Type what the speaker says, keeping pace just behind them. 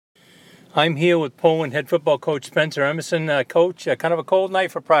I'm here with Poland head football coach Spencer Emerson. Coach, kind of a cold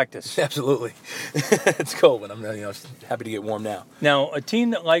night for practice. Absolutely. It's cold, but I'm happy to get warm now. Now, a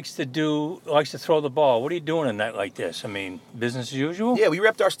team that likes to throw the ball, what are you doing in a night like this? I mean, business as usual? Yeah, we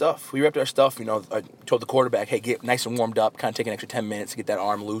repped our stuff. I told the quarterback, hey, get nice and warmed up, kind of take an extra 10 minutes to get that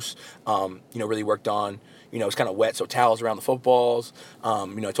arm loose. Really worked on. It's kind of wet, so towels around the footballs.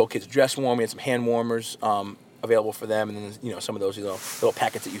 I told kids to dress warm. We had some hand warmers available for them, and then some of those little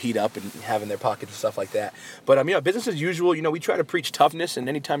packets that you heat up and have in their pockets and stuff like that. But business as usual. We try to preach toughness, and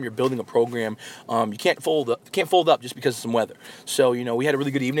anytime you're building a program, you can't fold up just because of some weather. So we had a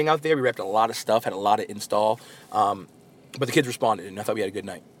really good evening out there. We wrapped a lot of stuff, had a lot of install, but the kids responded, and I thought we had a good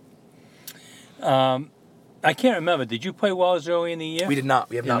night. I can't remember. Did you play Wells early in the year? We did not.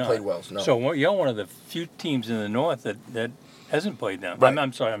 We have not played Wells. No. So you're one of the few teams in the North that hasn't played them. Right.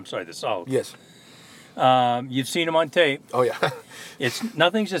 I'm sorry, the South. Yes. You've seen them on tape. Oh yeah.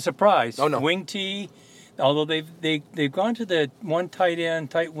 Nothing's a surprise. Oh no. Wing T, although they've gone to the one tight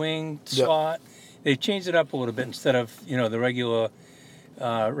end, tight wing slot. Yep. They've changed it up a little bit instead of the regular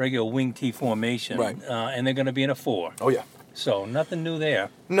wing T formation. Right. And they're going to be in a 4. Oh yeah. So nothing new there.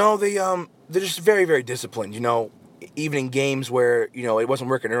 No, they're just very, very disciplined. Evening games where it wasn't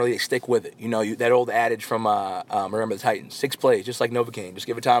working early, they stick with it. That old adage from Remember the Titans: 6 plays, just like Novocaine. Just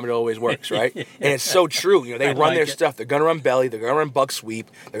give it time, it always works, right? Yeah. And it's so true. They run their stuff. They're gonna run belly. They're gonna run buck sweep.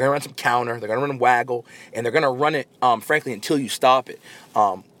 They're gonna run some counter. They're gonna run waggle, and they're gonna run it, frankly, until you stop it.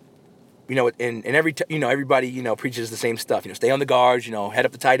 And everybody, preaches the same stuff. Stay on the guards, head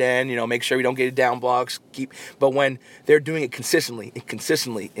up the tight end, make sure you don't get it down blocks. But when they're doing it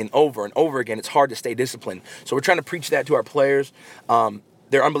consistently and over and over again, it's hard to stay disciplined. So we're trying to preach that to our players.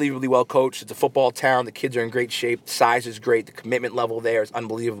 They're unbelievably well coached. It's a football town. The kids are in great shape. The size is great. The commitment level there is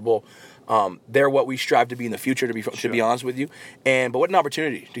unbelievable. They're what we strive to be in the future, to be honest with you. But what an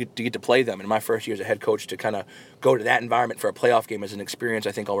opportunity to get to play them in my first year as a head coach, to kind of go to that environment for a playoff game as an experience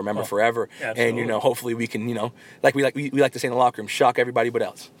I think I'll remember forever. Absolutely. And hopefully we can, like we like to say in the locker room, shock everybody but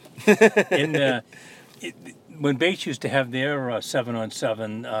else. When Bates used to have their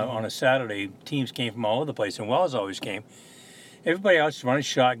 7-on-7 on a Saturday, teams came from all over the place, and Wells always came. Everybody else is running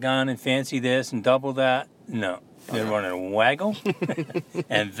shotgun and fancy this and double that. No. They're running a waggle,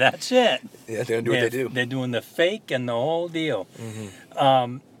 and that's it. Yeah, they're going to do what they do. They're doing the fake and the whole deal.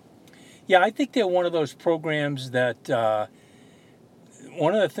 Mm-hmm. I think they're one of those programs that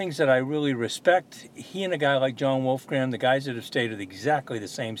one of the things that I really respect, he and a guy like John Wolfgram, the guys that have stayed with exactly the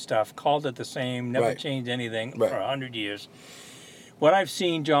same stuff, called it the same, never changed anything for 100 years. What I've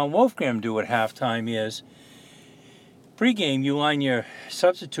seen John Wolfgram do at halftime is, pre-game, you line your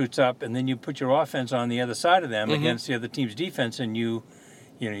substitutes up, and then you put your offense on the other side of them against the other team's defense, and you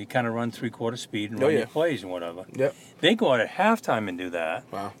kind of run three-quarter speed and run your plays and whatever. Yep. They go out at halftime and do that.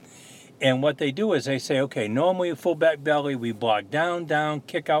 Wow. And what they do is they say, okay, normally fullback belly, we block down,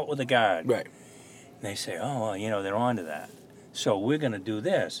 kick out with a guard. Right. And they say, oh, well, they're on to that. So we're going to do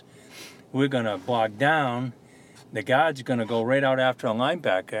this. We're going to block down. The guard's going to go right out after a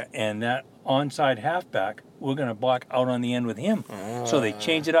linebacker, and that onside halfback, we're going to block out on the end with him. So they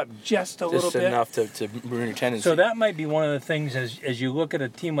change it up just a little bit. Just enough to ruin your tendency. So that might be one of the things as you look at a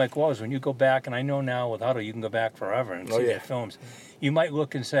team like Wells, when you go back, and I know now with Huddle you can go back forever and see their films, you might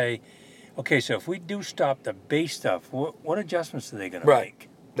look and say, okay, so if we do stop the base stuff, what adjustments are they going to make?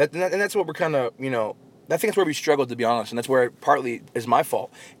 And that's what we're kind of, I think that's where we struggled, to be honest, and that's where it partly is my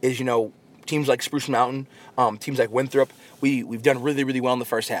fault, is, teams like Spruce Mountain, teams like Winthrop, we've done really, really well in the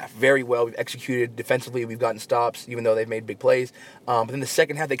first half. Very well. We've executed defensively. We've gotten stops, even though they've made big plays. But then the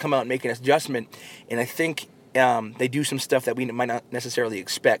second half, they come out and make an adjustment, and I think they do some stuff that we might not necessarily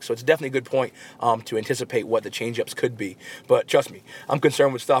expect. So it's definitely a good point to anticipate what the change-ups could be. But trust me, I'm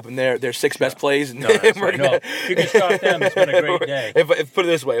concerned with stopping their 6 best plays. No, that's right. No, if you can stop them, it's been a great day. If put it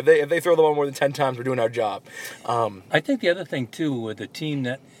this way, if they throw the ball more than 10 times, we're doing our job. I think the other thing, too, with the team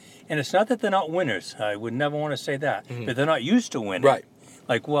that, and it's not that they're not winners. I would never want to say that. But they're not used to winning. Right.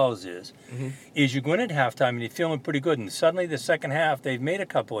 Like Wells is. Is you go in at halftime and you're feeling pretty good. And suddenly the second half, they've made a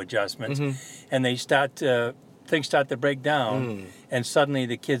couple adjustments. And things start to break down. And suddenly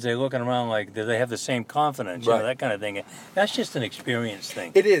the kids are looking around like, do they have the same confidence? That kind of thing. That's just an experience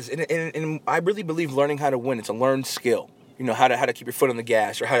thing. It is. And I really believe learning how to win, it's a learned skill. How to keep your foot on the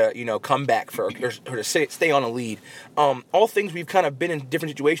gas, or how to, come back or to stay on a lead. All things we've kind of been in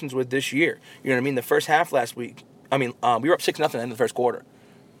different situations with this year. You know what I mean? The first half last week, we were up 6-0 in the first quarter.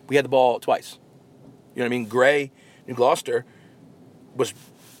 We had the ball twice. You know what I mean? Gray, New Gloucester, was,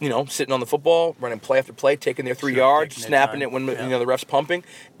 sitting on the football, running play after play, taking their 3 yards, snapping it when the ref's pumping.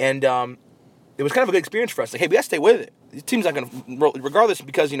 And it was kind of a good experience for us. Like, hey, we got to stay with it. This team's not going to, regardless,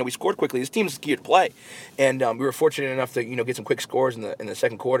 because, we scored quickly, this team's geared to play. And we were fortunate enough to, get some quick scores in the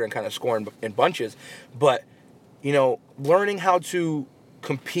second quarter and kind of score in bunches. But, learning how to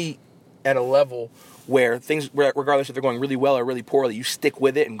compete at a level where things, regardless if they're going really well or really poorly, you stick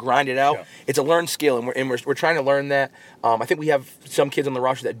with it and grind it out. Sure. It's a learned skill, and we're trying to learn that. I think we have some kids on the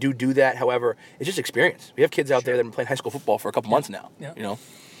roster that do that. However, it's just experience. We have kids out there that have been playing high school football for a couple months now. Yeah.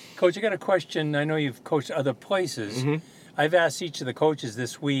 Coach, I got a question. I know you've coached other places. Mm-hmm. I've asked each of the coaches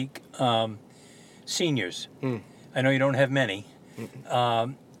this week, seniors. I know you don't have many.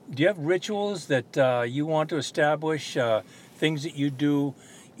 Do you have rituals that you want to establish, things that you do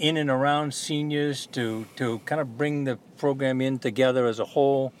in and around seniors to kind of bring the program in together as a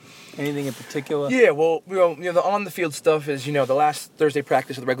whole? Anything in particular? Yeah, well, the on-the-field stuff is, the last Thursday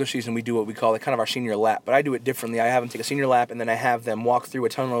practice of the regular season, we do what we call kind of our senior lap. But I do it differently. I have them take a senior lap, and then I have them walk through a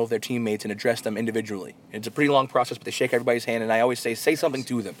tunnel of their teammates and address them individually. It's a pretty long process, but they shake everybody's hand, and I always say something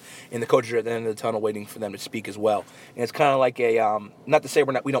to them. And the coaches are at the end of the tunnel waiting for them to speak as well. And it's kind of like not to say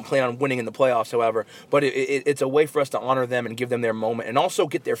we don't plan on winning in the playoffs, however, but it's a way for us to honor them and give them their moment, and also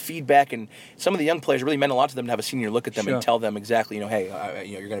get their feedback. And some of the young players, really meant a lot to them to have a senior look at them and tell them exactly, hey,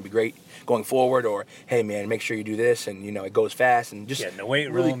 you're going to be great going forward, or hey man, make sure you do this, and it goes fast, and just in the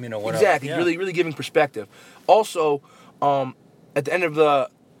weight room, whatever. Exactly, really giving perspective. Also, at the end of the,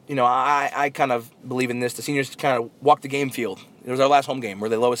 I kind of believe in this. The seniors kind of walk the game field. It was our last home game. We're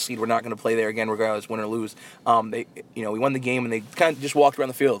the lowest seed. We're not going to play there again, regardless, win or lose. We won the game, and they kind of just walked around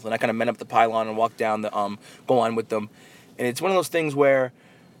the field, and I kind of met up the pylon and walked down the goal line with them. And it's one of those things where,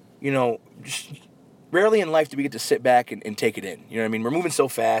 just rarely in life do we get to sit back and take it in. You know what I mean? We're moving so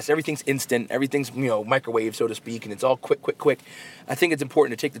fast. Everything's instant. Everything's, microwave, so to speak, and it's all quick. I think it's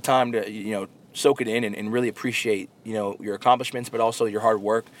important to take the time to, soak it in and really appreciate, your accomplishments, but also your hard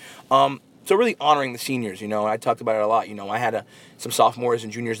work. So really honoring the seniors, I talked about it a lot. I had some sophomores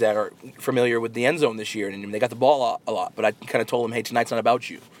and juniors that are familiar with the end zone this year, and they got the ball a lot. But I kind of told them, hey, tonight's not about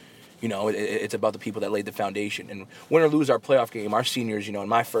you. It's about the people that laid the foundation. And win or lose our playoff game, our seniors, in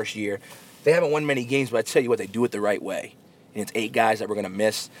my first year, they haven't won many games, but I tell you what, they do it the right way. And it's 8 guys that we're going to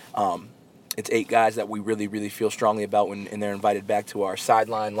miss. It's 8 guys that we really, really feel strongly about and they're invited back to our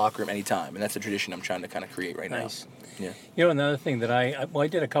sideline locker room anytime. And that's a tradition I'm trying to kind of create right now. Yeah. Another thing that I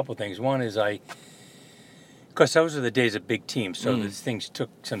did a couple things. One is because those are the days of big teams, so these things took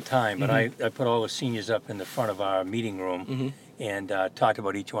some time. But I put all the seniors up in the front of our meeting room and talked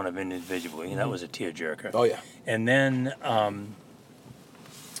about each one of them individually, and that was a tearjerker. Oh, yeah. And then...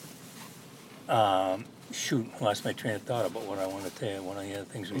 lost my train of thought about what I want to tell you. One of the other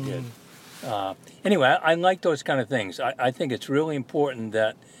things we did. Anyway, I like those kind of things. I think it's really important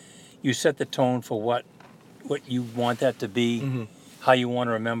that you set the tone for what you want that to be, how you want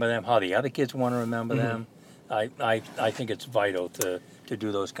to remember them, how the other kids want to remember them. I think it's vital to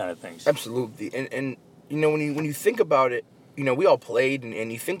do those kind of things. Absolutely. And when you think about it, we all played,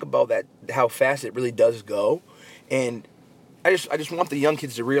 and you think about that, how fast it really does go. And I just want the young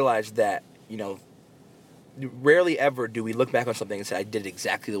kids to realize that, rarely ever do we look back on something and say, I did it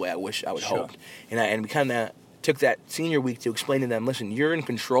exactly the way I wish I would hoped. And we kind of took that senior week to explain to them, listen, you're in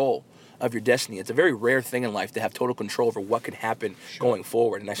control of your destiny. It's a very rare thing in life to have total control over what can happen going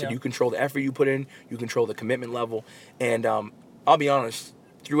forward. And I said, you control the effort you put in, you control the commitment level. And I'll be honest,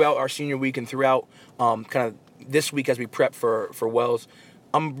 throughout our senior week and throughout kind of this week as we prep for Wells,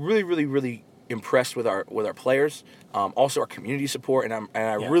 I'm really, really, really impressed with our players, also our community support, and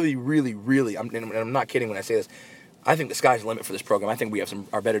I really, really, really, I'm not kidding when I say this, I think the sky's the limit for this program. I think we have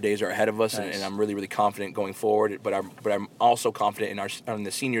our better days are ahead of us, and I'm really, really confident going forward. But I'm also confident in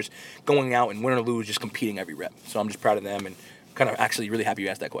the seniors going out and win or lose, just competing every rep. So I'm just proud of them, and kind of actually really happy you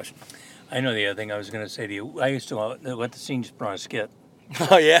asked that question. I know the other thing I was going to say to you. I used to let the seniors put on a skit.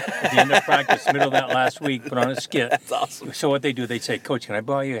 Oh, yeah? At the end of practice, middle of that last week, put on a skit. That's awesome. So what they do, they say, Coach, can I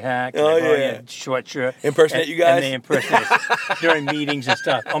borrow your hat? Can I borrow your short shirt? Impersonate you guys? And they impersonate us during meetings and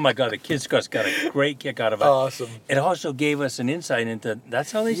stuff. Oh, my God, the kids got a great kick out of it. Awesome. It also gave us an insight into,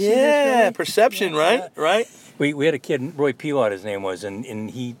 that's how they see this. Yeah, perception, right? Right? We had a kid, Roy Pilot, his name was, and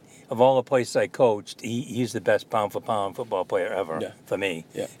he... Of all the places I coached, he's the best pound-for-pound football player ever for me.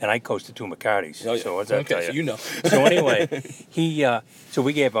 Yeah. And I coached the 2 McCartys. Oh, yeah. So what's that tell you? So you know. So anyway, so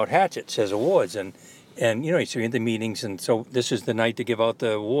we gave out hatchets as awards, and so you're in the meetings, and so this is the night to give out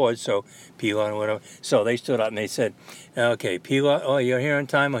the awards. So Pilot and whatever. So they stood up and they said, "Okay, Pilot, oh, you're here on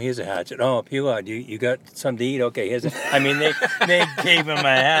time. Oh, here's a hatchet. Oh, Pilot, you got something to eat? Okay, here's a." I mean, they gave him a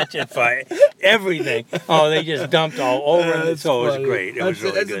hatchet for everything. Oh, they just dumped all over him. So it was great. It was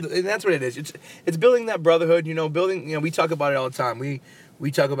really good. And that's what it is. It's building that brotherhood. Building. We talk about it all the time. We we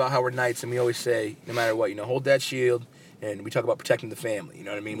talk about how we're knights, and we always say, no matter what, hold that shield, and we talk about protecting the family. You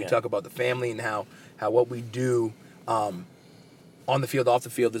know what I mean? We talk about the family and how what we do on the field, off the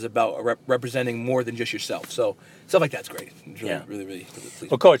field, is about representing more than just yourself. So stuff like that's great. It's really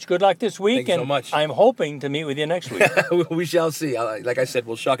pleased. Well, Coach, good luck this week. Thank you so much. I'm hoping to meet with you next week. We shall see. Like I said,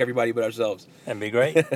 we'll shock everybody but ourselves. That'd be great.